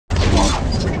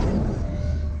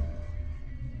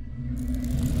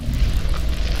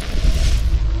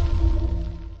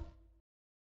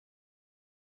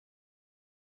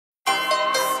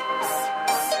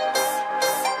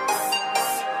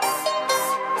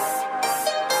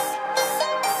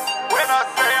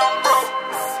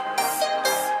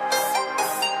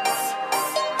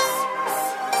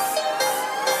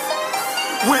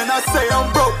say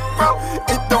I'm broke,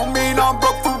 it don't mean I'm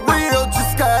broke for real.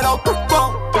 Just got off the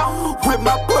phone with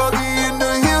my pluggy in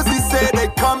the hills. He said they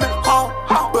coming home,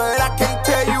 but I can't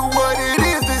tell you what it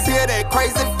is. Just hear that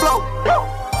crazy flow.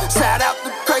 Shout out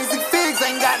to Crazy Figs,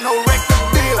 ain't got no record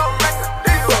deal,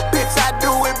 but bitch I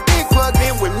do it big, plugged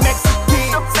in with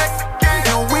Mexicans,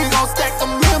 and we gon' stack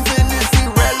them hymns and it's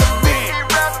irrelevant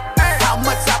how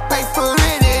much I pay for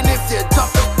it. And if you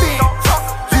talk the fence,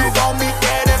 you gon' meet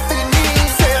that if it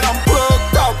is. Said I'm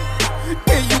plugged off,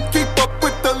 can you keep up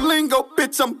with the lingo?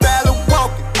 Bitch, I'm battle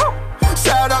walking.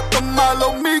 Shout out to my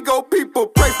Lomigo, people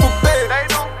pray for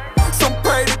beds, some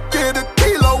pray to get a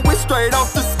kilo, we straight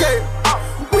off the scale.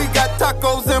 We got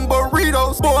tacos and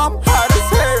burritos, boy, I'm hot as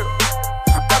hell.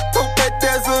 I told that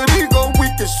Desert Eagle we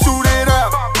can shoot it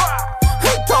out.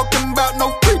 Ain't talking about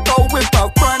no repo if I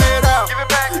front it out.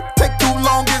 Take too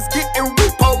long, it's getting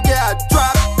repo, yeah, I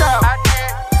dropped out.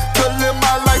 To live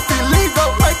my life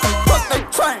illegal, make them fuck they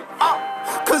train.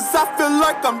 Cause I feel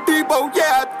like I'm Debo,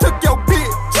 yeah, I took your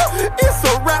bitch. It's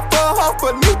a rap for half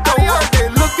a Nico, heard they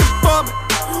looking for me,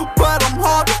 but I'm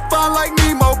hard to find like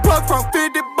Nemo, plug from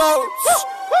 50 boats.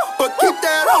 But keep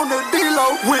that on the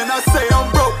D-Lo. When I say I'm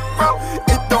broke,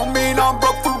 it don't mean I'm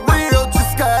broke for real.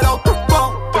 Just got off the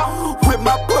phone with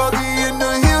my pluggy in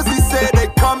the hills. He said they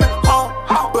coming home,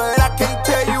 but I can't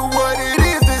tell you what it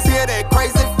is. Just hear that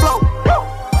crazy flow.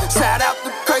 Shout out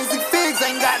to Crazy Figs,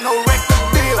 ain't got no record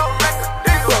deal,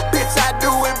 but bitch I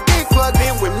do it big, plugged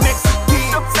in with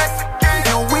Mexicans,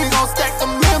 and we gon' stack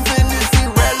them hymns and it's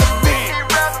irrelevant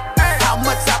how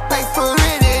much I pay for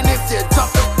it. And if you talk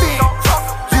the fence,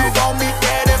 you gon' meet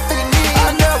that if it is. I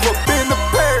never been to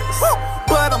Paris,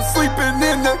 but I'm sleeping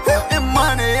in the Hilton,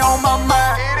 money on my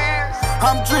mind.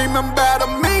 I'm dreaming about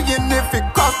 $1 million if it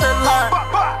cross that line.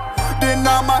 Then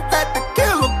I'ma have to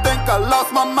kill him, think I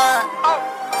lost my mind.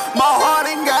 My heart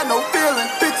ain't got no feeling,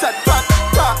 bitch I dropped the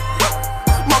top.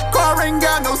 My car ain't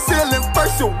got no ceiling,